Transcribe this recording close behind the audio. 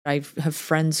I have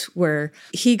friends where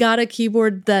he got a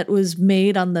keyboard that was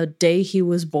made on the day he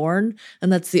was born,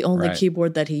 and that's the only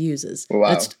keyboard that he uses.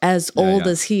 Wow. It's as old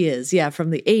as he is. Yeah, from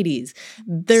the 80s.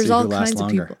 There's See all who lasts kinds of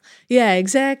longer. people. Yeah,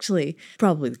 exactly.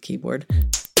 Probably the keyboard.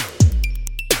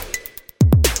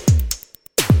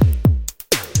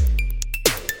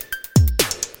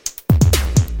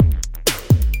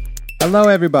 Hello,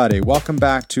 everybody. Welcome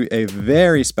back to a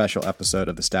very special episode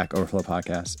of the Stack Overflow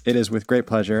podcast. It is with great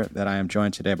pleasure that I am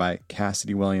joined today by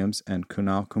Cassidy Williams and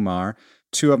Kunal Kumar,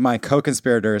 two of my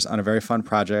co-conspirators on a very fun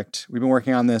project. We've been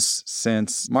working on this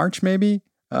since March, maybe?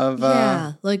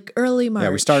 Like early March.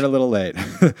 Yeah, we started a little late.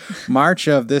 March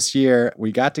of this year,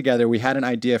 we got together. We had an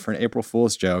idea for an April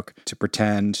Fool's joke to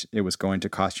pretend it was going to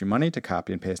cost you money to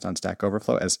copy and paste on Stack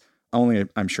Overflow, as only,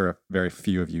 I'm sure, very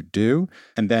few of you do.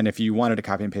 And then if you wanted to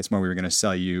copy and paste more, we were going to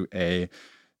sell you a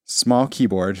small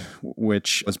keyboard,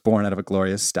 which was born out of a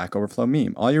glorious Stack Overflow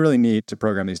meme. All you really need to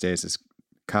program these days is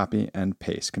copy and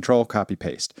paste, control, copy,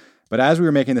 paste. But as we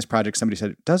were making this project, somebody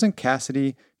said, doesn't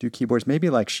Cassidy do keyboards? Maybe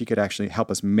like she could actually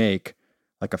help us make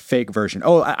like a fake version.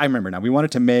 Oh, I remember now. We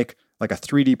wanted to make like a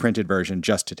 3D printed version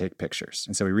just to take pictures.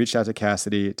 And so we reached out to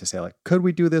Cassidy to say like, could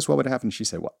we do this? What would happen? And she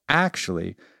said, well,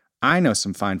 actually, I know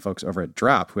some fine folks over at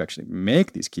Drop who actually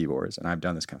make these keyboards, and I've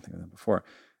done this kind of thing with them before.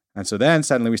 And so then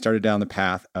suddenly we started down the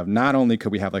path of not only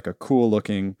could we have like a cool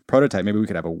looking prototype, maybe we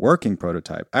could have a working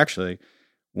prototype. Actually,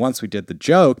 once we did the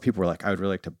joke, people were like, I would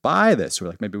really like to buy this. So we're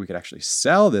like, maybe we could actually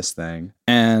sell this thing.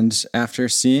 And after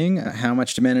seeing how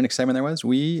much demand and excitement there was,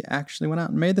 we actually went out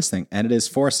and made this thing, and it is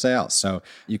for sale. So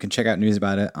you can check out news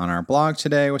about it on our blog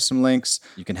today with some links.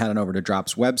 You can head on over to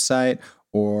Drop's website,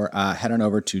 or head on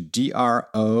over to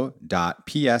dro.ps/thekey,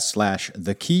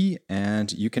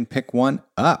 and you can pick one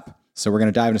up. So we're going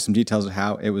to dive into some details of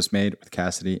how it was made with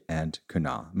Cassidy and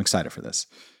Kunal. I'm excited for this.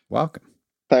 Welcome.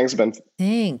 Thanks, Ben.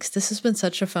 Thanks. This has been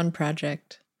such a fun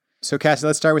project. So Cassidy,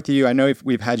 let's start with you. I know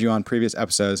we've had you on previous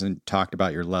episodes and talked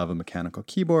about your love of mechanical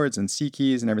keyboards and C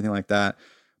keys and everything like that.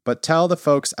 But tell the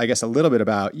folks, I guess, a little bit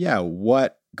about,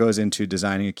 what goes into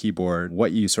designing a keyboard,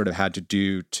 what you sort of had to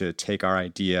do to take our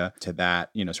idea to that,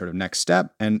 sort of next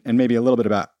step, and maybe a little bit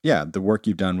about, the work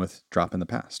you've done with Drop in the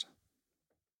past.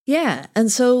 Yeah.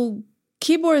 And so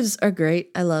keyboards are great.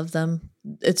 I love them.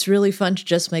 It's really fun to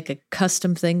just make a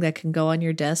custom thing that can go on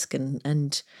your desk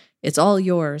and it's all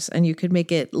yours, and you could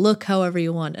make it look however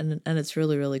you want. And it's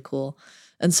really, really cool.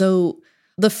 And so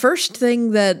the first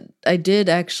thing that I did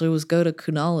actually was go to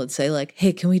Kunal and say like,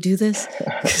 hey, can we do this?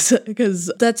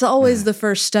 Because that's always the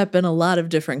first step in a lot of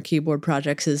different keyboard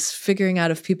projects, is figuring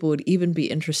out if people would even be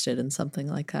interested in something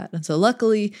like that. And so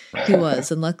luckily he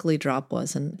was, and luckily Drop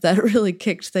was, and that really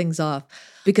kicked things off.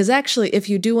 Because actually, if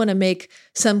you do want to make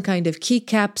some kind of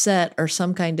keycap set or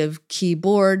some kind of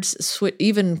keyboards,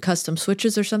 even custom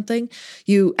switches or something,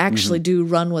 you actually do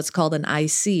run what's called an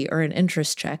IC, or an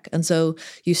interest check. And so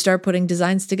you start putting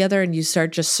designs together and you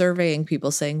start just surveying people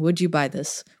saying, would you buy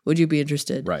this? Would you be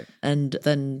interested? Right. And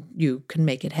then you can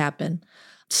make it happen.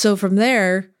 So from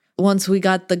there, once we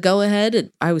got the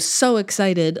go-ahead, I was so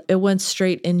excited. It went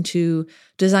straight into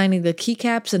designing the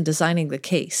keycaps and designing the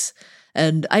case.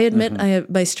 And I admit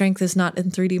my strength is not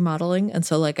in 3D modeling. And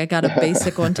so like I got a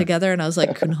basic one together and I was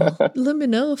like, let me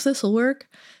know if this will work.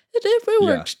 It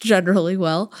worked generally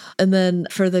well. And then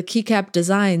for the keycap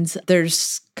designs,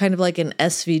 there's kind of like an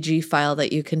SVG file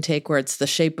that you can take where it's the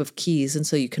shape of keys. And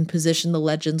so you can position the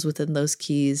legends within those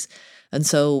keys. And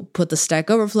so put the Stack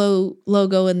Overflow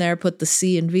logo in there, put the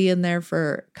C and V in there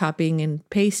for copying and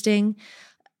pasting.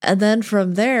 And then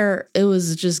from there, it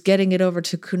was just getting it over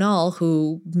to Kunal,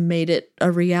 who made it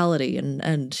a reality.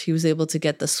 And he was able to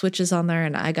get the switches on there,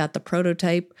 and I got the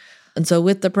prototype. And so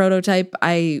with the prototype,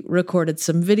 I recorded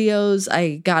some videos.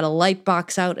 I got a light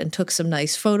box out and took some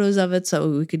nice photos of it so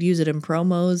we could use it in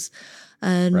promos.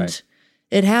 And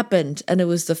it happened. And it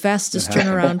was the fastest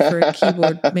turnaround for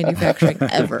keyboard manufacturing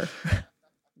ever.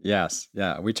 Yes.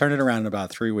 Yeah. We turned it around in about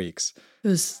 3 weeks. It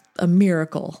was a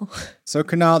miracle. So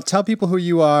Kunal, tell people who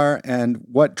you are and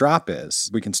what Drop is.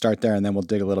 We can start there and then we'll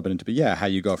dig a little bit into, how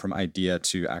you go from idea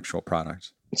to actual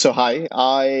product. So hi,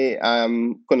 I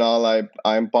am Kunal.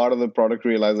 I'm part of the product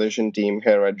realization team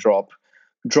here at Drop.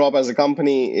 Drop as a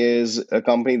company is a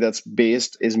company that's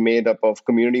made up of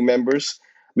community members.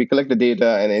 We collect the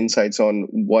data and insights on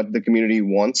what the community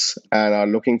wants and are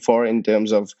looking for in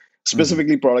terms of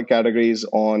specifically product categories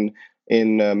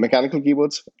in mechanical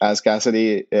keyboards, as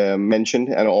Cassidy mentioned,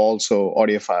 and also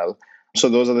audiophile. So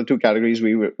those are the two categories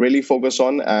we really focus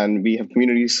on, and we have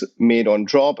communities made on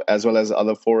Drop as well as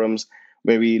other forums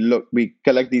where we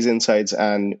collect these insights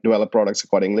and develop products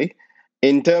accordingly.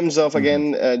 In terms of,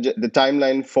 again, the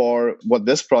timeline for what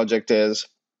this project is,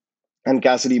 And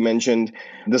Cassidy mentioned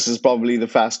this is probably the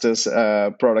fastest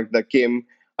product that came,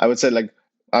 I would say, like,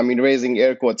 I mean, raising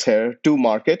air quotes here, to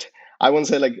market. I wouldn't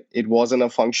say like it wasn't a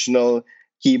functional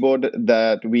keyboard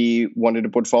that we wanted to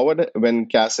put forward. When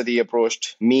Cassidy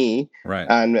approached me, Right.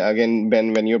 and again,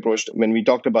 Ben, when we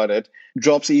talked about it,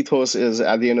 Drop's ethos is,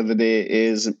 at the end of the day,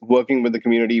 is working with the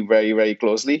community very, very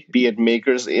closely, be it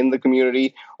makers in the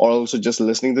community or also just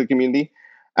listening to the community.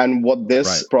 And what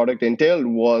this product entailed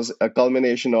was a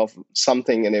culmination of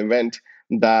something, an event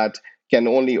that can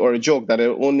only, or a joke that it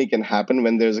only can happen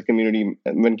when there's a community,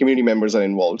 when community members are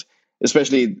involved.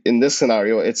 Especially in this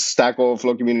scenario, it's Stack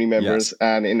Overflow community members,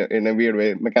 and in a weird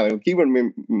way, Mechanical Keyboard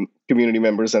community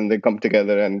members, and they come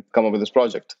together and come up with this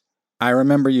project. I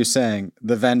remember you saying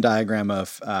the Venn diagram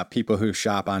of people who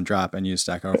shop on Drop and use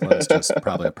Stack Overflow is just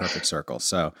probably a perfect circle.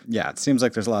 So yeah, it seems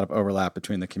like there's a lot of overlap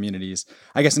between the communities.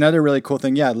 I guess another really cool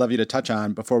thing, I'd love you to touch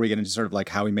on before we get into sort of like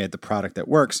how we made the product that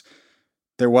works.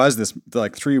 There was this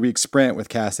like 3-week sprint with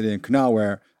Cassidy and Kunal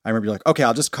where I remember you're like, okay,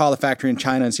 I'll just call the factory in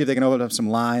China and see if they can open up some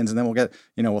lines, and then we'll get,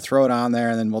 we'll throw it on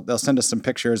there, and then they'll send us some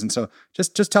pictures. And so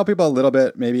just tell people a little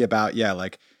bit maybe about,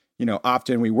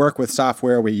 often we work with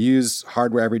software, we use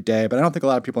hardware every day, but I don't think a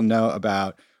lot of people know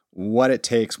about what it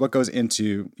takes, what goes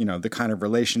into, the kind of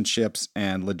relationships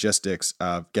and logistics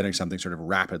of getting something sort of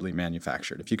rapidly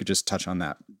manufactured. If you could just touch on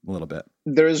that a little bit.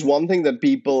 There is one thing that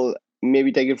people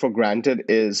maybe take it for granted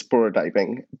is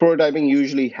prototyping. Prototyping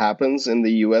usually happens in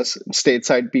the US.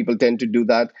 Stateside people tend to do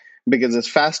that because it's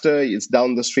faster, it's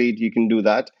down the street, you can do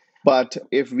that. But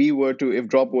if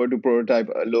Drop were to prototype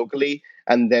locally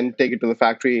and then take it to the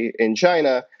factory in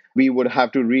China, we would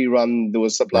have to rerun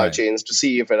those supply chains to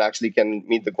see if it actually can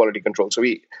meet the quality control.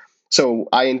 So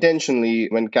I intentionally,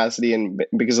 when Cassidy, and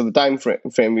because of the time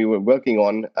frame we were working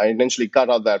on, I intentionally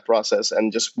cut out that process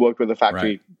and just worked with the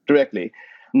factory directly.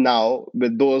 Now,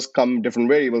 with those come different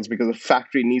variables because the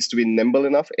factory needs to be nimble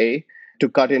enough, to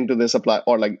cut into the supply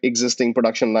or like existing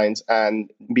production lines and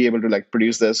be able to like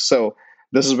produce this. So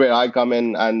this is where I come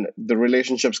in and the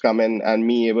relationships come in, and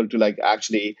me able to like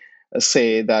actually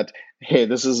say that, hey,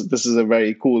 this is a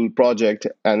very cool project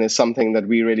and it's something that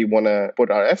we really want to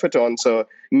put our effort on. So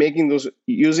using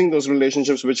those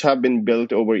relationships which have been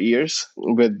built over years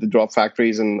with the Drop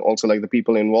factories and also like the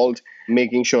people involved,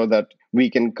 making sure that we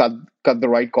can cut the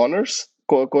right corners,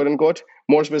 quote unquote,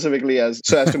 more specifically as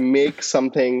to make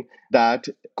something that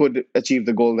could achieve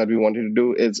the goal that we wanted to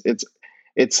do.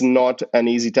 It's not an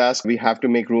easy task. We have to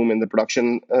make room in the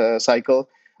production cycle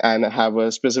and have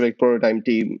a specific prototype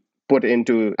team put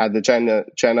into at the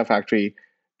China factory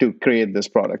to create this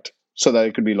product so that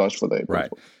it could be launched for the April.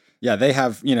 Right. Yeah, they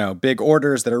have, big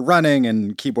orders that are running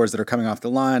and keyboards that are coming off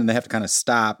the line, and they have to kind of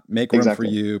stop, make room for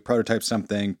you, prototype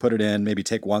something, put it in, maybe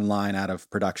take one line out of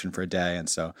production for a day. And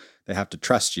so they have to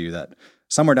trust you that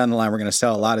somewhere down the line, we're going to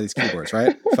sell a lot of these keyboards,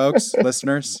 right? Folks,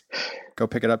 listeners, go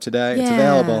pick it up in. It's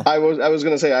available. I was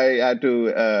going to say I had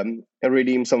to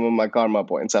redeem some of my karma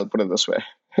points. I'll put it this way,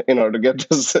 in order to get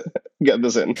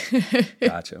this in.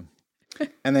 Gotcha.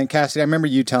 And then Cassidy, I remember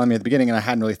you telling me at the beginning, and I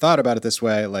hadn't really thought about it this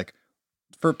way, like,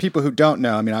 for people who don't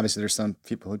know, I mean, obviously there's some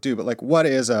people who do, but like, what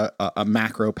is a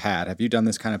macro pad? Have you done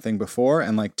this kind of thing before?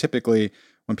 And like, typically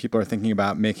when people are thinking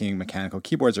about making mechanical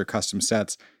keyboards or custom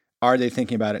sets, are they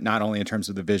thinking about it not only in terms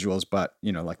of the visuals, but,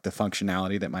 like the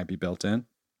functionality that might be built in?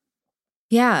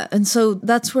 Yeah. And so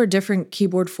that's where different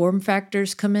keyboard form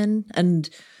factors come in. And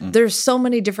there's so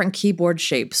many different keyboard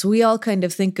shapes. We all kind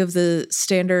of think of the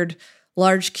standard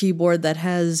large keyboard that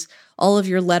has all of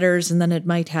your letters, and then it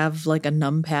might have like a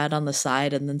numpad on the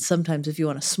side. And then sometimes if you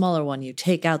want a smaller one, you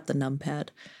take out the numpad.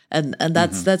 And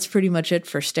that's pretty much it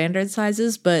for standard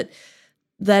sizes. But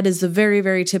that is the very,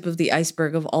 very tip of the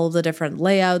iceberg of all of the different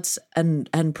layouts and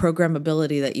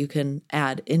programmability that you can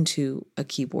add into a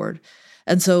keyboard.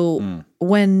 And so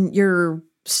when you're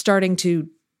starting to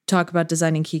talk about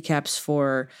designing keycaps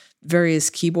for various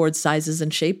keyboard sizes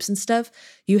and shapes and stuff,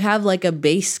 you have like a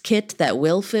base kit that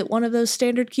will fit one of those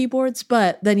standard keyboards,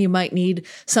 but then you might need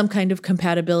some kind of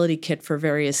compatibility kit for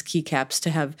various keycaps to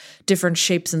have different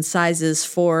shapes and sizes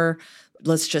for,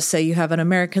 let's just say you have an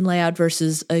American layout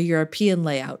versus a European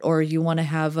layout, or you want to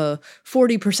have a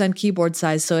 40% keyboard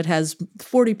size so it has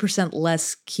 40%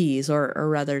 less keys, or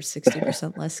rather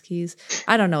 60% less keys.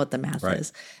 I don't know what the math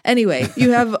is. Anyway,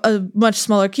 you have a much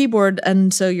smaller keyboard,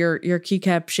 and so your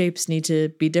keycap shapes need to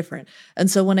be different. And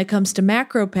so when it comes to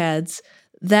macro pads,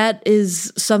 that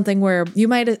is something where you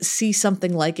might see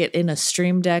something like it in a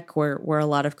Stream Deck where a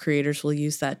lot of creators will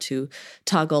use that to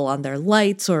toggle on their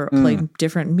lights or play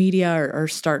different media or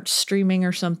start streaming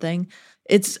or something.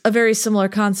 It's a very similar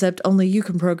concept, only you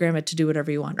can program it to do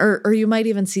whatever you want. Or you might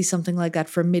even see something like that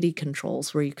for MIDI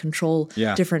controls where you control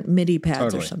different MIDI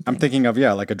pads or something. I'm thinking of,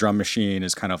 like a drum machine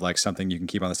is kind of like something you can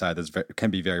keep on the side that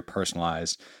can be very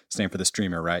personalized. Same for the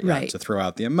streamer, right? Right. To throw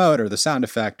out the emote or the sound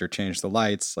effect or change the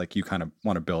lights, like you kind of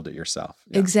want to build it yourself.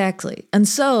 Yeah. Exactly. And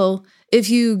so if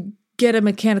you get a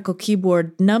mechanical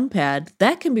keyboard numpad,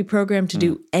 that can be programmed to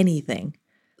do anything.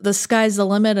 The sky's the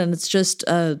limit, and it's just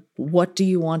what do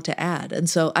you want to add? And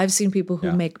so I've seen people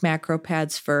who make macro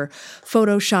pads for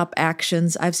Photoshop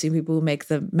actions. I've seen people who make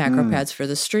the macro pads for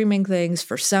the streaming things,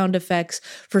 for sound effects,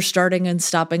 for starting and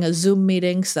stopping a Zoom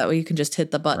meeting, so that way you can just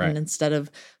hit the button instead of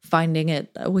finding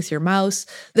it with your mouse.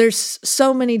 There's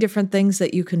so many different things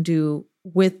that you can do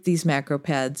with these macro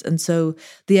pads. And so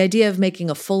the idea of making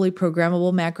a fully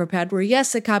programmable macro pad where,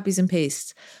 yes, it copies and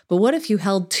pastes, but what if you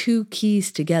held two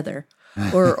keys together?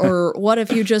 Or what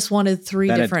if you just wanted three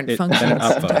different functions? Then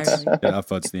it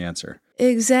upvotes the answer.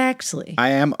 Exactly. I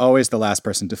am always the last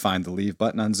person to find the leave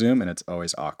button on Zoom, and it's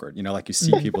always awkward. Like you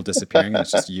see people disappearing, and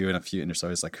it's just you and a few, and you're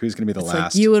always like, who's going to be the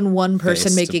last? Like you and one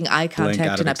person making eye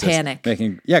contact in a panic.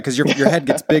 Because your head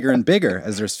gets bigger and bigger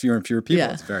as there's fewer and fewer people.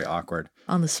 Yeah. It's very awkward.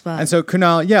 On the spot. And so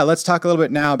Kunal, let's talk a little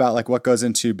bit now about like what goes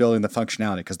into building the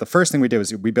functionality. Because the first thing we did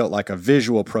was we built like a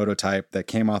visual prototype that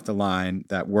came off the line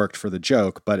that worked for the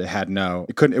joke, but it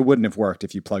wouldn't have worked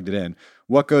if you plugged it in.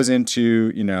 What goes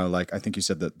into, like I think you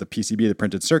said the PCB, the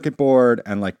printed circuit board,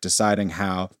 and like deciding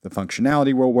how the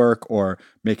functionality will work or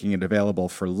making it available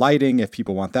for lighting if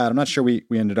people want that. I'm not sure we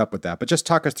ended up with that, but just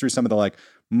talk us through some of the like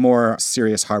more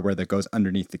serious hardware that goes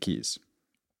underneath the keys.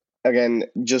 Again,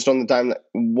 just on the time,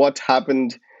 what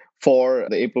happened for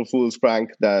the April Fool's prank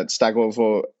that Stack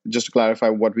Overflow, just to clarify,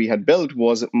 what we had built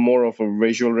was more of a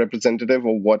visual representative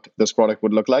of what this product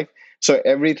would look like. So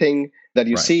everything that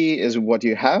you see is what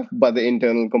you have, but the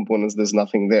internal components, there's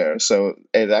nothing there. So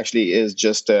it actually is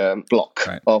just a block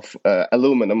of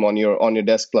aluminum on your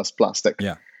desk plus plastic.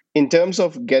 Yeah. In terms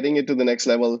of getting it to the next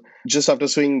level, just after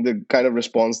seeing the kind of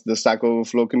response the Stack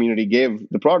Overflow community gave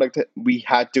the product, we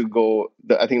had to go,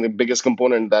 I think the biggest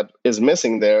component that is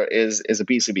missing there is a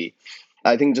PCB.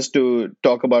 I think just to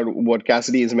talk about what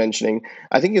Cassidy is mentioning,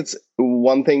 I think it's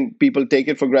one thing people take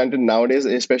it for granted nowadays,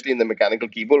 especially in the mechanical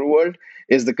keyboard world,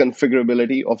 is the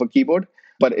configurability of a keyboard.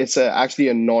 But it's actually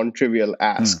a non-trivial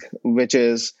ask, which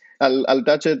is, I'll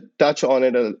touch on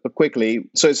it quickly.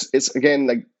 So it's again,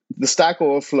 like, the Stack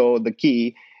Overflow, the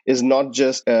key, is not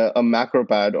just a macro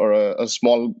pad or a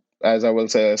small, as I will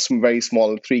say, a very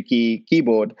small 3-key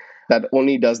keyboard that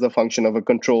only does the function of a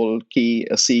control key,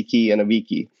 a C key, and a V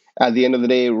key. At the end of the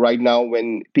day, right now,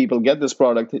 when people get this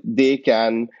product, they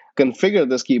can configure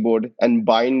this keyboard and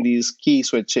bind these key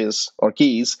switches or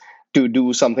keys to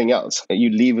do something else. You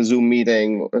leave a Zoom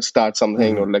meeting, or start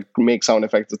something, or like make sound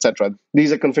effects, etc.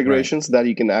 These are configurations that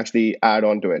you can actually add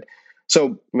onto it.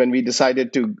 So when we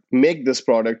decided to make this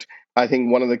product, I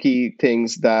think one of the key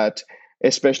things that,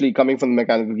 especially coming from the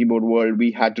mechanical keyboard world,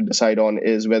 we had to decide on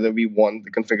is whether we want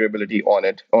the configurability on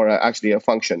it or actually a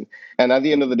function. And at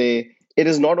the end of the day, it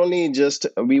is not only just,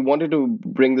 we wanted to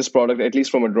bring this product, at least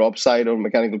from a drop side or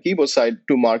mechanical keyboard side,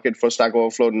 to market for Stack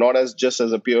Overflow, not as just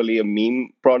as a purely a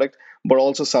meme product, but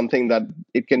also something that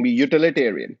it can be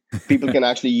utilitarian. People can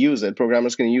actually use it.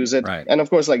 Programmers can use it. Right. And of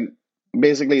course, like,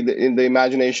 basically the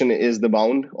imagination is the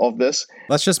bound of this.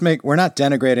 Let's just we're not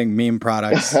denigrating meme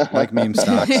products like meme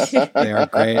stocks. They are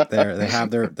great. They have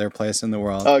their place in the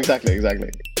world. Oh, exactly.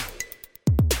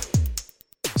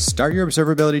 Start your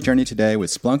observability journey today with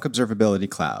Splunk Observability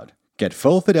Cloud. Get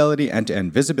full fidelity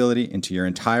end-to-end visibility into your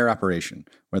entire operation.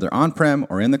 Whether on-prem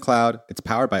or in the cloud, it's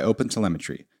powered by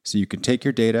OpenTelemetry, so you can take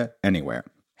your data anywhere.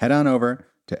 Head on over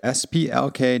to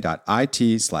splk.it/SO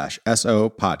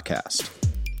podcast.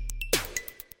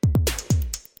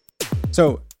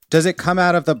 So does it come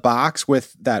out of the box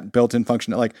with that built-in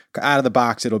function? Like out of the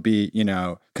box, it'll be,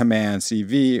 Command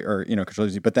CV or, Control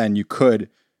Z, but then you could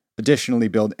additionally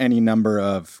build any number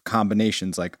of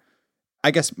combinations. Like,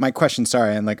 I guess my question,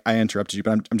 sorry, and like I interrupted you,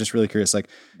 but I'm just really curious, like,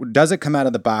 does it come out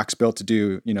of the box built to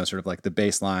do, sort of like the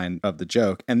baseline of the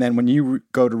joke? And then when you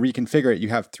go to reconfigure it, you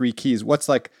have 3 keys. What's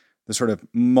like the sort of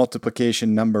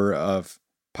multiplication number of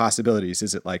possibilities?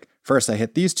 Is it like first I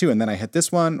hit these 2 and then I hit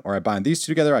this one, or I bind these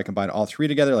 2 together, I combine all 3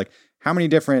 together? Like, how many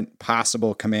different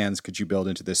possible commands could you build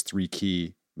into this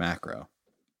 3-key macro?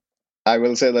 I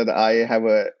will say that I have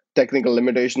a technical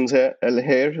limitations here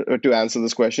to answer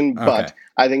this question, but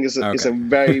I think it's a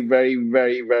very, very,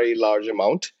 very, very large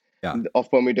amount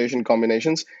of permutation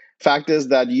combinations. Fact is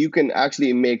that you can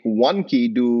actually make one key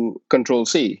do Control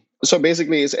C. So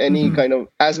basically, it's any kind of,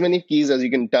 as many keys as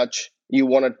you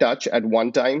want to touch at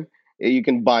one time you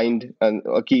can bind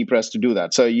a key press to do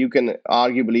that. So you can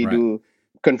arguably do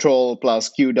Control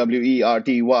plus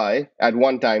QWERTY at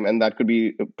one time, and that could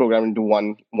be programmed into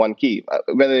one key.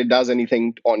 Whether it does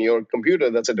anything on your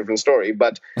computer, that's a different story,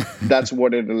 but that's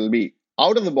what it will be.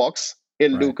 Out of the box,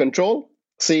 it'll do Control,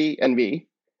 C, and V.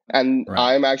 And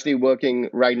I'm actually working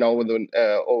right now over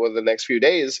the next few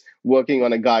days, working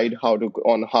on a guide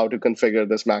on how to configure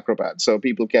this macro pad. So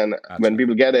people can, when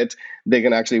people get it, they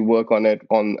can actually work on it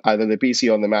on either the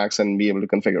PC or the Macs and be able to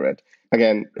configure it.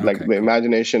 Again, the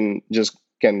imagination just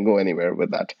can go anywhere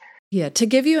with that. Yeah, to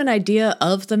give you an idea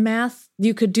of the math,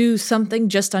 you could do something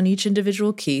just on each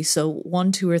individual key, so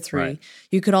 1, 2, or 3. Right.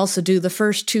 You could also do the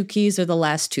first 2 keys or the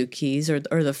last 2 keys or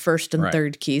the first and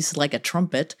third keys, like a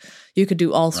trumpet. You could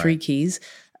do all 3 keys.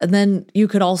 And then you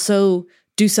could also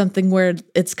do something where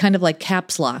it's kind of like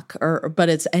caps lock, but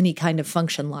it's any kind of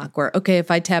function lock where, okay,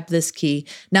 if I tap this key,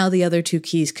 now the other 2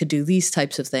 keys could do these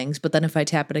types of things, but then if I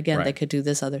tap it again, they could do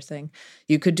this other thing.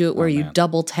 You could do it where you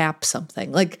double tap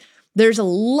something. Like, there's a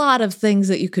lot of things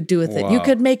that you could do with it. You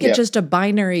could make it just a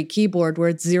binary keyboard where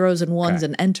it's zeros and ones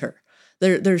and enter.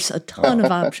 There's a ton of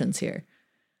options here.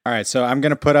 All right, so I'm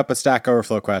going to put up a Stack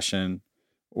Overflow question.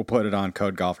 We'll put it on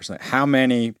Code Golf or something. How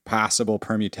many possible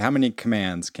how many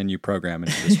commands can you program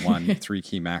into this one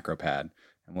 3-key macro pad?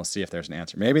 And we'll see if there's an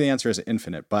answer. Maybe the answer is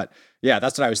infinite, but yeah,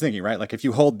 that's what I was thinking, right? Like if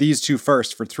you hold these 2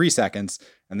 first for 3 seconds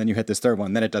and then you hit this third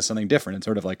one, then it does something different. It's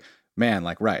sort of like, man,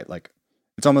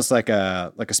 it's almost like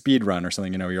a speed run or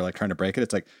something, where you're like trying to break it.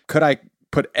 It's like, could I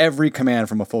put every command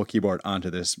from a full keyboard onto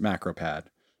this macro pad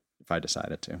if I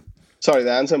decided to? Sorry,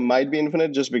 the answer might be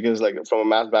infinite just because from a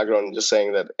math background, just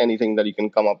saying that anything that you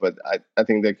can come up with, I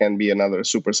think there can be another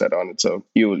superset on it. So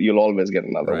you'll always get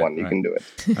another one. You can do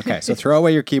it. Okay, so throw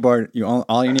away your keyboard.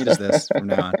 All you need is this from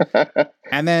now on.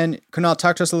 And then Kunal,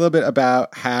 talk to us a little bit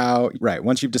about how,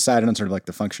 once you've decided on sort of like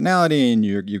the functionality and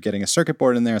you're getting a circuit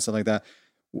board in there and stuff like that,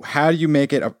 how do you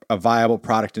make it a viable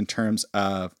product in terms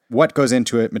of what goes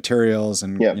into it, materials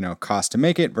and cost to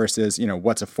make it versus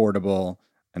what's affordable,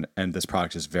 and this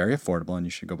product is very affordable and you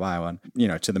should go buy one,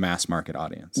 to the mass market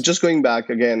audience. Just going back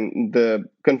again, the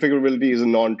configurability is a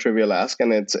non-trivial ask,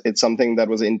 and it's something that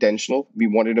was intentional. We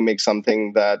wanted to make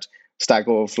something that Stack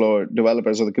Overflow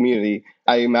developers or the community,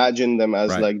 I imagine them as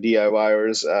like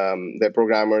DIYers, they're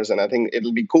programmers, and I think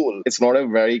it'll be cool. It's not a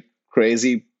very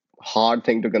crazy hard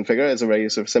thing to configure. It's a very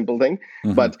sort of simple thing,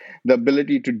 but the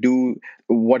ability to do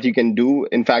what you can do.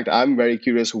 In fact, I'm very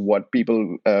curious what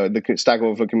people, the Stack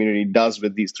Overflow community does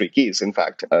with these 3 keys, in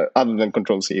fact, other than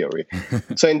Control C or V.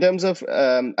 So in terms of,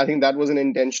 I think that was an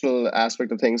intentional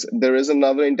aspect of things. There is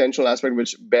another intentional aspect,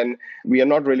 which, Ben, we are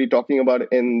not really talking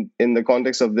about in the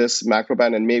context of this macro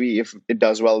pad. And maybe if it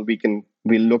does well,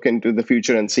 we'll look into the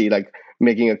future and see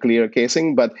making a clear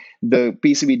casing. But the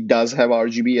PCB does have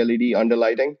RGB LED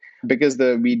underlighting because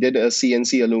we did a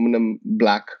CNC aluminum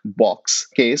black box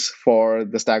case for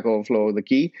the Stack Overflow, the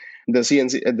key. The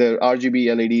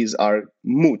RGB LEDs are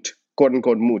moot, quote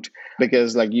unquote moot,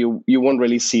 because you won't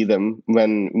really see them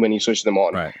when you switch them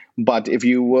on. Right. But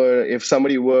if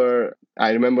somebody were,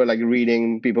 I remember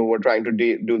reading, people were trying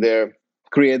to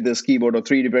create this keyboard or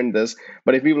 3D print this.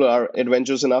 But if people are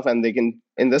adventurous enough and they can,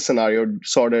 in this scenario,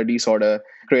 solder, desolder,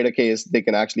 create a case, they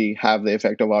can actually have the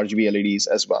effect of RGB LEDs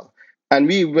as well. And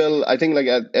we will, I think,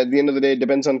 at the end of the day, it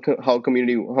depends on how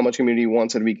much community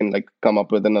wants it. We can come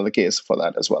up with another case for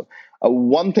that as well.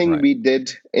 One thing we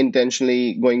did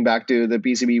intentionally, going back to the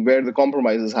PCB, where the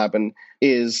compromises happen,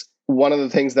 is one of the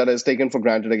things that is taken for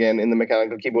granted again in the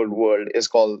mechanical keyboard world is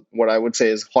called what I would say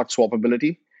is hot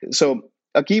swappability. So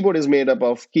a keyboard is made up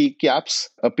of key caps,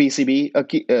 a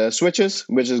PCB, switches,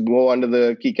 which go under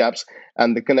the keycaps,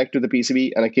 and they connect to the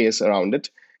PCB and a case around it.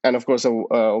 And of course, a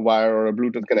wire or a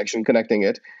Bluetooth connection connecting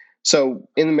it. So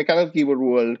in the mechanical keyboard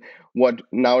world, what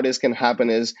nowadays can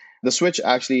happen is the switch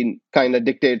actually kind of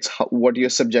dictates what your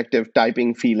subjective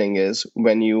typing feeling is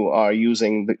when you are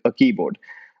using a keyboard.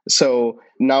 So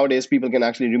nowadays, people can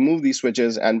actually remove these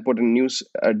switches and put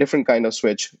a different kind of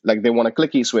switch, like they want a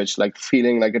clicky switch, like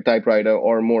feeling like a typewriter,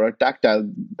 or more a tactile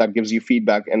that gives you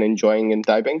feedback and enjoying in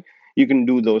typing. You can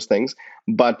do those things.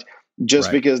 But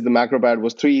just because the macro pad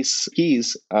was 3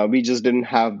 keys, we just didn't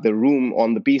have the room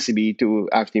on the PCB to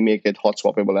actually make it hot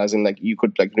swappable, as in you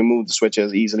could remove the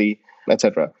switches easily,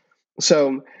 etc.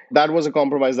 So that was a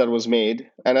compromise that was made.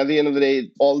 And at the end of the day,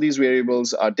 all these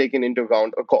variables are taken into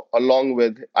account along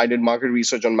with, I did market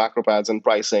research on macro pads and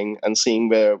pricing and seeing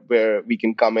where we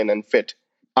can come in and fit.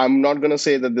 I'm not going to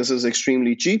say that this is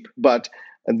extremely cheap, but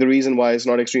the reason why it's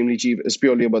not extremely cheap is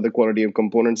purely about the quality of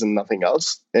components and nothing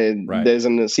else. There's a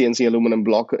CNC aluminum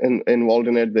block involved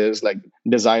in it. There's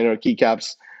designer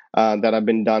keycaps. that have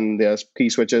been done. There's key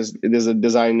switches. There's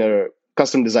a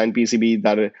custom designed PCB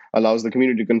that allows the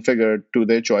community to configure to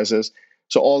their choices.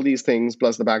 So all these things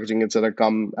plus the packaging, etc.,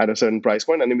 come at a certain price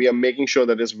point, and we are making sure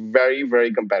that it's very,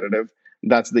 very competitive.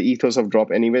 That's the ethos of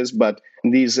Drop, anyways. But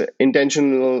these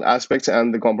intentional aspects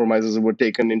and the compromises were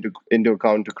taken into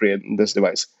account to create this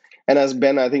device. And as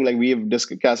Ben, I think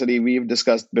Cassidy, we've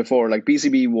discussed before, like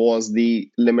PCB was the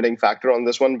limiting factor on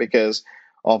this one because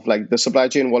of like the supply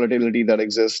chain volatility that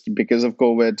exists because of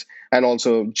COVID, and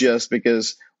also just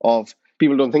because of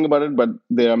people don't think about it, but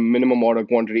there are minimum order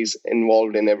quantities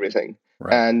involved in everything.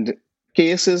 Right. And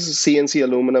cases, CNC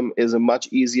aluminum is a much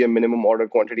easier minimum order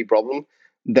quantity problem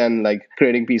than like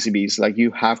creating PCBs. Like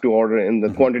you have to order in the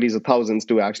quantities of thousands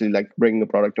to actually like bring the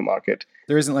product to market.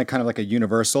 There isn't like kind of like a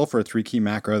universal for a 3-key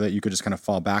macro that you could just kind of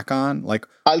fall back on. Like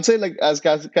I'll say, like, as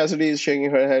Cassidy is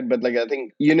shaking her head, but like I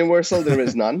think universal there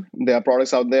is none. There are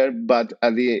products out there, but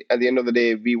at the end of the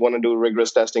day, we want to do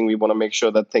rigorous testing. We want to make sure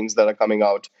that things that are coming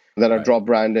out that are Drop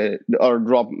branded or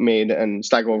Drop made and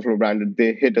Stack Overflow branded,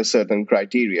 they hit a certain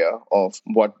criteria of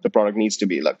what the product needs to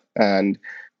be like. And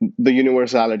the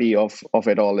universality of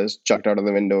it all is chucked out of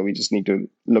the window. We just need to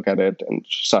look at it and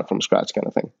start from scratch kind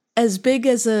of thing. As big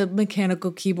as a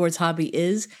mechanical keyboards hobby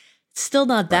is, it's still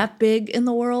not that big in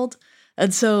the world.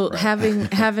 And so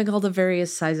having all the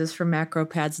various sizes for macro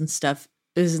pads and stuff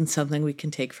isn't something we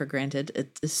can take for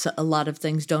granted. It's a lot of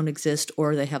things don't exist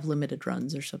or they have limited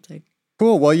runs or something.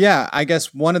 Cool. Well, yeah, I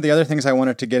guess one of the other things I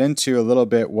wanted to get into a little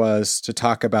bit was to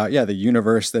talk about, the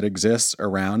universe that exists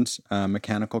around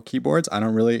mechanical keyboards. I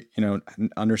don't really,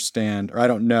 understand, or I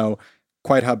don't know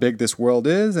quite how big this world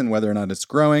is and whether or not it's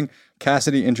growing.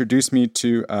 Cassidy introduced me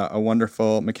to a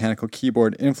wonderful mechanical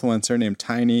keyboard influencer named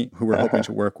Tiny, who we're hoping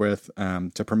to work with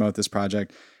to promote this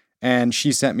project. And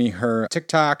she sent me her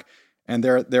TikTok. And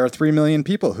there are 3 million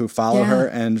people who follow her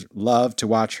and love to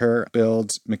watch her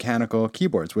build mechanical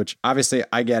keyboards, which obviously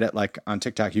I get it. Like on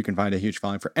TikTok, you can find a huge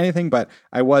following for anything, but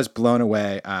I was blown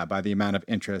away by the amount of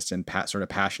interest and sort of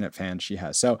passionate fans she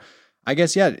has. So I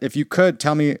guess, if you could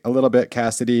tell me a little bit,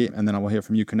 Cassidy, and then I will hear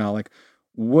from you, Kunal, like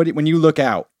when you look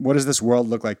out, what does this world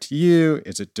look like to you?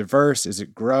 Is it diverse? Is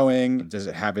it growing? Does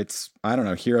it have its,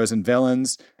 heroes and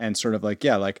villains? And sort of like,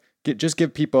 just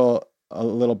give people a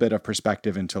little bit of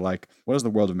perspective into like, what does the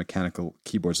world of mechanical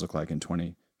keyboards look like in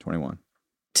 2021?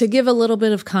 To give a little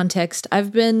bit of context,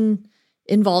 I've been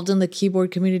involved in the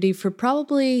keyboard community for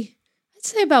probably, I'd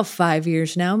say about 5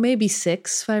 years now, maybe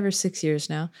 5 or 6 years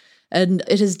now. And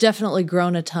it has definitely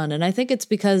grown a ton. And I think it's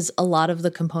because a lot of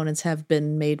the components have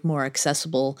been made more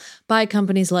accessible by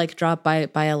companies like Drop, by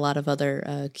a lot of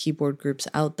other keyboard groups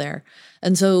out there.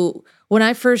 And so when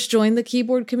I first joined the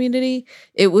keyboard community,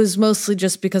 it was mostly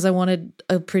just because I wanted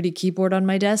a pretty keyboard on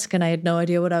my desk and I had no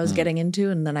idea what I was getting into.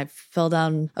 And then I fell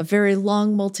down a very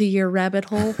long multi-year rabbit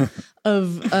hole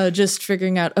of just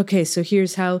figuring out, okay, so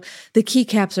here's how the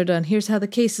keycaps are done. Here's how the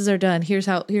cases are done. Here's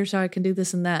how I can do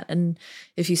this and that. And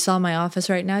if you saw my office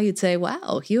right now, you'd say,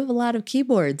 wow, you have a lot of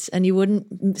keyboards. And you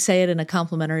wouldn't say it in a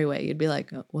complimentary way. You'd be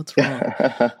like, oh, what's wrong?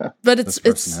 But this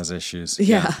person has issues.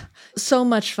 Yeah, so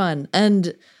much fun.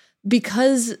 And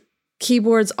because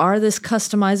keyboards are this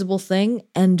customizable thing,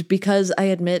 and because I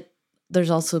admit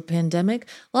there's also a pandemic,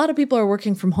 a lot of people are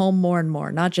working from home more and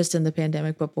more, not just in the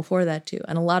pandemic, but before that too.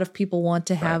 And a lot of people want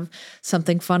to have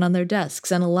something fun on their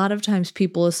desks. And a lot of times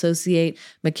people associate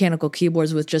mechanical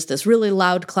keyboards with just this really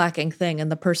loud clacking thing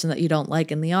and the person that you don't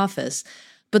like in the office.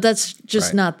 But that's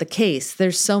just not the case.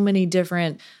 There's so many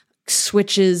different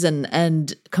switches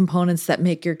and components that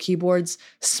make your keyboards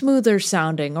smoother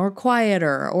sounding or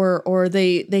quieter, or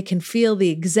they can feel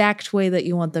the exact way that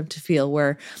you want them to feel.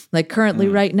 Where like currently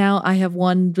right now I have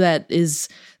one that is,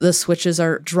 the switches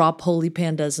are Drop Holy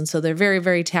Pandas, and so they're very,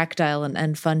 very tactile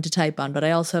and fun to type on. But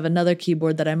I also have another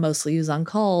keyboard that I mostly use on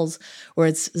calls where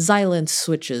it's Xylence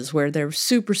switches, where they're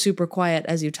super, super quiet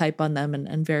as you type on them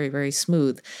and very, very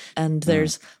smooth. And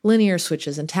there's linear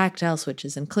switches and tactile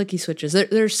switches and clicky switches.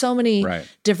 There's so many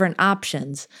different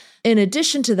options. In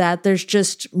addition to that, there's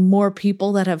just more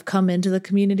people that have come into the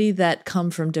community that come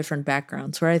from different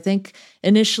backgrounds, where I think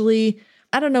initially,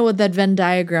 I don't know what that Venn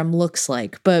diagram looks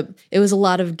like, but it was a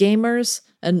lot of gamers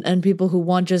and people who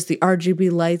want just the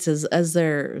RGB lights as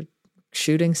they're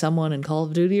shooting someone in Call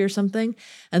of Duty or something.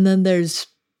 And then there's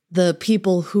the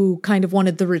people who kind of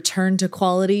wanted the return to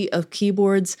quality of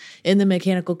keyboards in the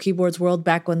mechanical keyboards world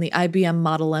back when the IBM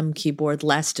Model M keyboard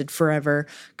lasted forever,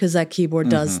 because that keyboard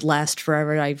does last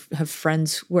forever. I have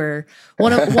friends where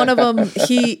one of them,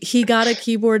 he got a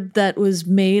keyboard that was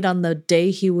made on the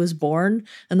day he was born,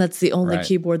 and that's the only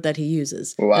keyboard that he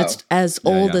uses. Wow. It's as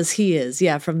old as he is.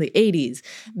 Yeah, from the 80s.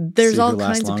 There's all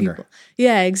kinds of people.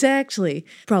 Yeah, exactly.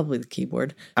 Probably the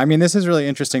keyboard. I mean, this is really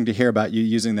interesting to hear about you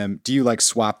using them. Do you like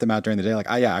swap them out during the day? Like,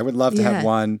 I would love to have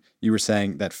one, you were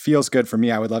saying, that feels good for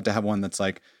me. I would love to have one that's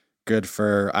like good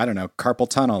for, I don't know, carpal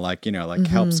tunnel, like,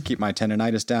 helps keep my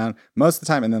tendonitis down most of the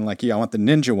time. And then like, I want the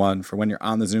Ninja one for when you're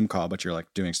on the Zoom call, but you're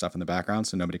like doing stuff in the background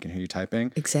so nobody can hear you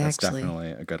typing. Exactly. That's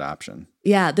definitely a good option.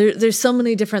 Yeah, there's so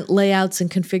many different layouts and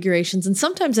configurations. And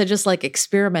sometimes I just like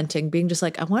experimenting, being just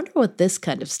like, I wonder what this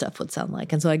kind of stuff would sound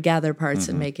like. And so I gather parts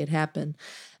and make it happen.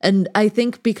 And I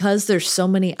think because there's so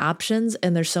many options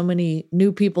and there's so many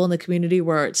new people in the community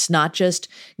where it's not just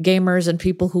gamers and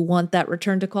people who want that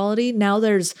return to quality, now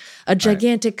there's a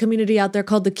gigantic community out there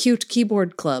called the Cute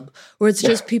Keyboard Club, where it's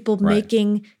just people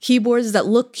making keyboards that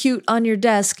look cute on your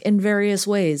desk in various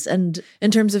ways. And in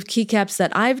terms of keycaps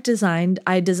that I've designed,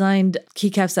 I designed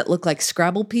keycaps that look like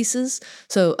Scrabble pieces.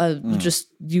 So just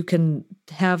you can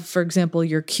have, for example,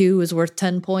 your Q is worth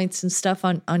 10 points and stuff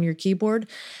on your keyboard.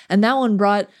 And that one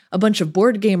brought a bunch of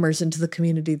board gamers into the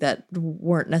community that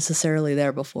weren't necessarily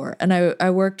there before. And I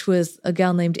worked with a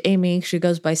gal named Amy. She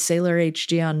goes by Sailor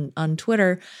HD on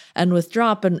Twitter, and with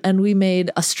Drop, and we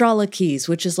made Astrala keys,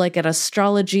 which is like an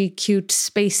astrology cute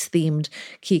space themed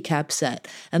keycap set.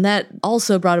 And that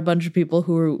also brought a bunch of people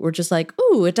who were just like,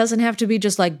 ooh, it doesn't have to be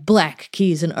just like black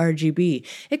keys and RGB.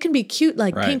 It can be cute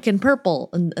like pink and purple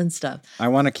and stuff. I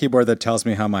want a keyboard that tells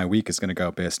me how my week is going to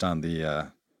go based on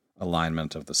the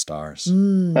alignment of the stars.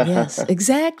 Yes,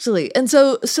 exactly. And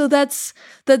so that's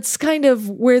kind of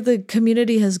where the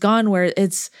community has gone, where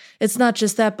it's not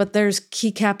just that, but there's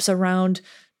keycaps around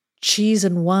cheese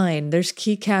and wine. There's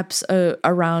keycaps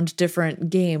around different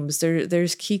games.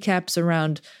 There's keycaps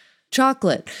around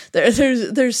chocolate.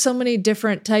 There's so many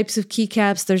different types of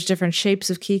keycaps. There's different shapes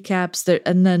of keycaps.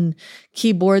 And then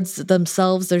keyboards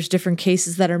themselves, there's different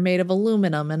cases that are made of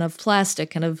aluminum and of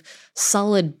plastic and of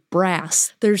solid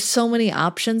brass. There's so many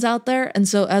options out there. And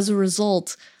so as a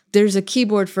result, there's a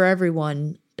keyboard for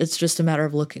everyone. It's just a matter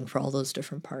of looking for all those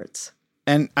different parts.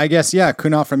 And I guess,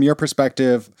 Kunal, from your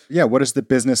perspective, what does the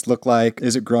business look like?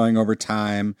 Is it growing over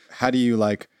time? How do you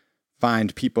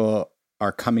find people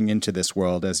are coming into this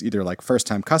world as either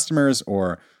first-time customers,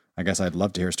 or I guess I'd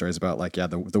love to hear stories about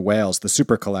the whales, the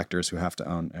super collectors who have to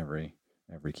own every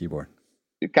keyboard.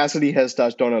 Cassidy has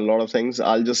touched on a lot of things.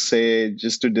 I'll just say,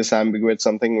 just to disambiguate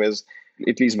something, was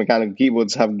at least mechanical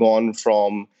keyboards have gone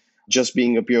from just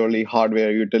being a purely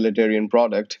hardware utilitarian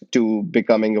product to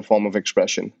becoming a form of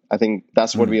expression. I think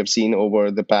that's what we have seen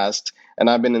over the past, and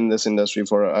I've been in this industry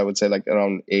for, I would say,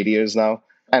 around 8 years now.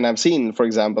 And I've seen, for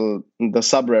example, the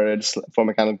subreddits for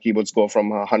mechanical keyboards go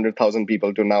from 100,000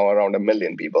 people to now around 1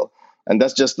 million people. And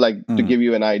that's just to give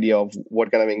you an idea of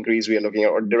what kind of increase we are looking at,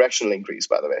 or directional increase,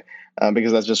 by the way,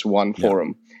 because that's just one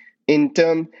forum. In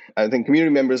term, I think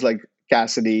community members like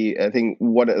Cassidy, I think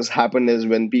what has happened is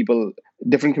when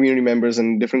different community members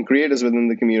and different creators within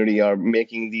the community are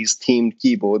making these themed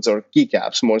keyboards, or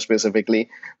keycaps more specifically,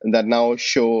 that now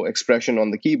show expression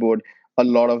on the keyboard, a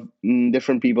lot of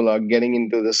different people are getting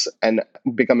into this and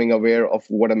becoming aware of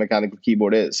what a mechanical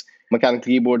keyboard is. Mechanical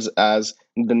keyboards, as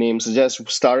the name suggests,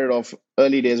 started off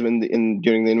early days during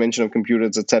the invention of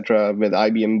computers, etc., with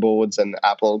IBM boards and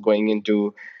Apple going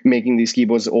into making these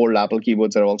keyboards. Old Apple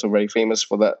keyboards are also very famous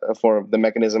for the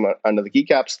mechanism under the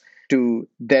keycaps, to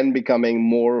then becoming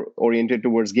more oriented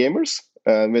towards gamers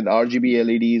with RGB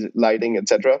LEDs, lighting,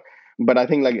 etc. But I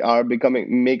think are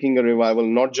making a revival,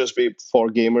 not just for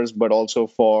gamers, but also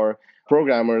for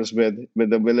programmers with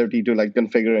the ability to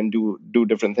configure and do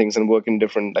different things and work in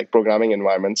different programming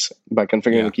environments by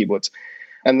configuring the keyboards.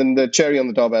 And then the cherry on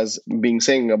the top, as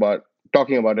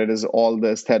talking about it, is all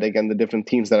the aesthetic and the different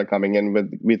themes that are coming in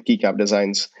with keycap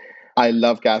designs. I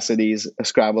love Cassidy's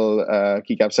Scrabble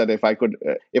keycap set.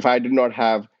 If I did not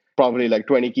have probably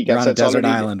 20 keycap You're on sets a desert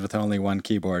already, island with only one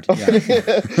keyboard.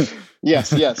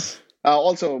 Yes.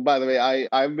 Also, by the way,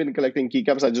 I've been collecting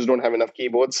keycaps. I just don't have enough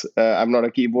keyboards. I'm not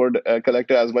a keyboard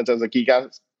collector as much as a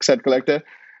keycap set collector.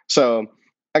 So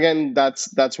again,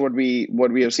 that's what we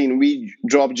have seen. We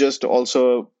Drop just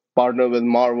also partner with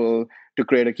Marvel to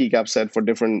create a keycap set for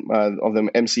different of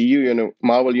the MCU,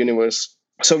 Marvel universe.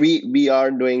 So we are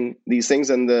doing these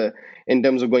things, and in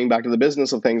terms of going back to the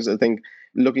business of things, I think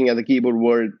looking at the keyboard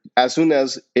world, as soon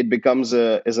as it becomes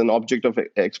an object of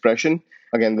expression,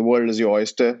 again, the world is your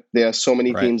oyster. There are so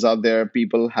many themes out there.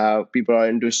 People are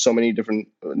into so many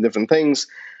different things.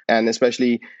 And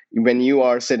especially when you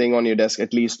are sitting on your desk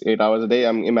at least 8 hours a day,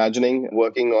 I'm imagining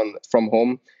working from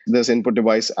home, this input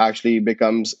device actually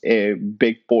becomes a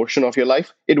big portion of your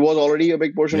life. It was already a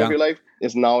big portion of your life.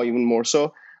 It's now even more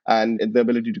so. And the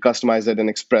ability to customize it and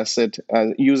express it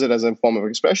and use it as a form of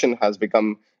expression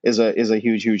is a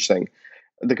huge thing.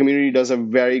 The community does a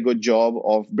very good job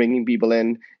of bringing people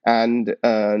in and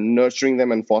nurturing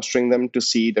them and fostering them to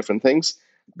see different things.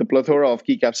 The plethora of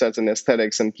keycap sets and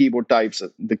aesthetics and keyboard types,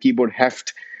 the keyboard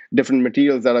heft, different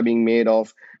materials that are being made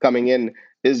of coming in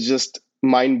is just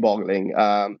mind-boggling.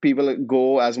 People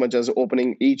go as much as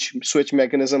opening each switch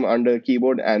mechanism under a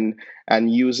keyboard and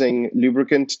using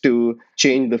lubricant to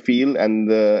change the feel and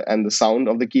the sound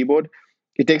of the keyboard.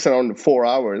 It takes around 4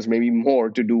 hours, maybe more,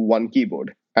 to do one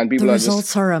keyboard. And people the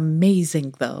results are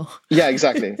amazing, though. Yeah,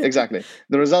 exactly.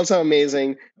 The results are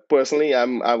amazing. Personally,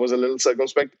 I was a little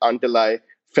circumspect until I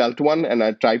felt one and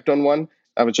I typed on one.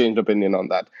 I have a changed opinion on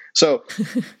that. So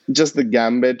just the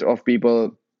gambit of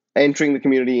people entering the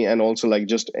community and also like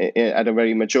just at a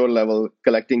very mature level,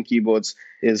 collecting keyboards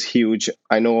is huge.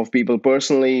 I know of people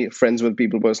personally, friends with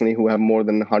people personally who have more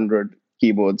than 100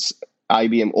 keyboards,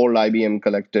 old IBM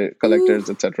collectors,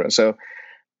 etc. So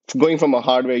going from a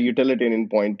hardware utilitarian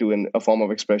point to a form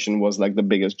of expression was like the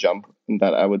biggest jump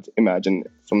that I would imagine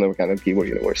from the mechanical keyboard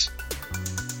universe.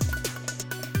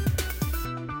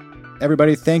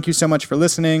 Everybody, thank you so much for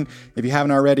listening. If you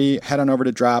haven't already, head on over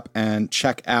to Drop and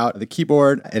check out the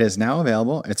keyboard. It is now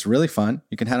available. It's really fun.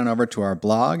 You can head on over to our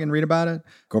blog and read about it.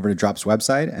 Go over to Drop's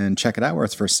website and check it out where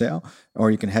it's for sale.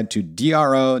 Or you can head to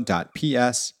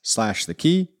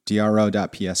dro.ps/thekey,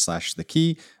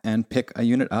 dro.ps/thekey, and pick a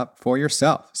unit up for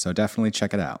yourself. So definitely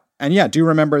check it out. And yeah, do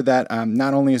remember that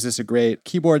not only is this a great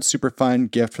keyboard, super fun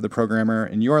gift for the programmer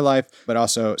in your life, but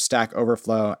also Stack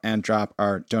Overflow and Drop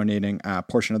are donating a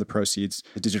portion of the proceeds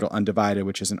to Digital Undivided,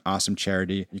 which is an awesome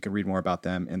charity. You can read more about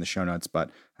them in the show notes,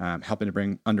 but helping to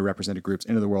bring underrepresented groups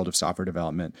into the world of software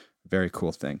development. Very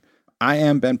cool thing. I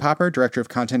am Ben Popper, Director of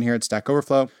Content here at Stack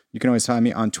Overflow. You can always find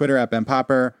me on Twitter at Ben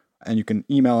Popper, and you can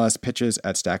email us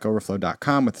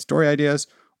pitches@stackoverflow.com with story ideas,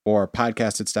 or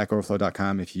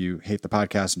podcast@stackoverflow.com if you hate the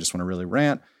podcast and just want to really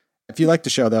rant. If you like the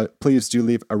show, though, please do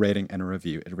leave a rating and a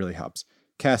review. It really helps.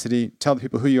 Cassidy, tell the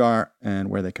people who you are and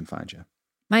where they can find you.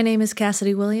 My name is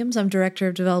Cassidy Williams. I'm Director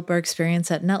of Developer Experience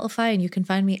at Netlify, and you can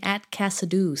find me at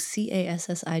Cassidoo,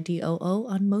 CASSIDOO,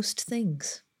 on most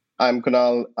things. I'm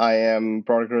Kunal. I am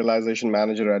Product Realization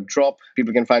Manager at Drop.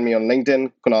 People can find me on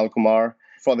LinkedIn, Kunal Kumar.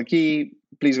 For the key,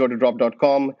 please go to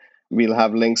drop.com. We'll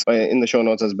have links in the show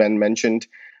notes, as Ben mentioned.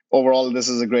 Overall, this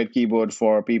is a great keyboard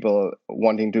for people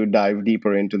wanting to dive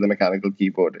deeper into the mechanical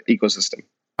keyboard ecosystem.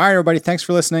 All right, everybody. Thanks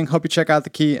for listening. Hope you check out the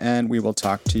key, and we will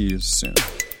talk to you soon.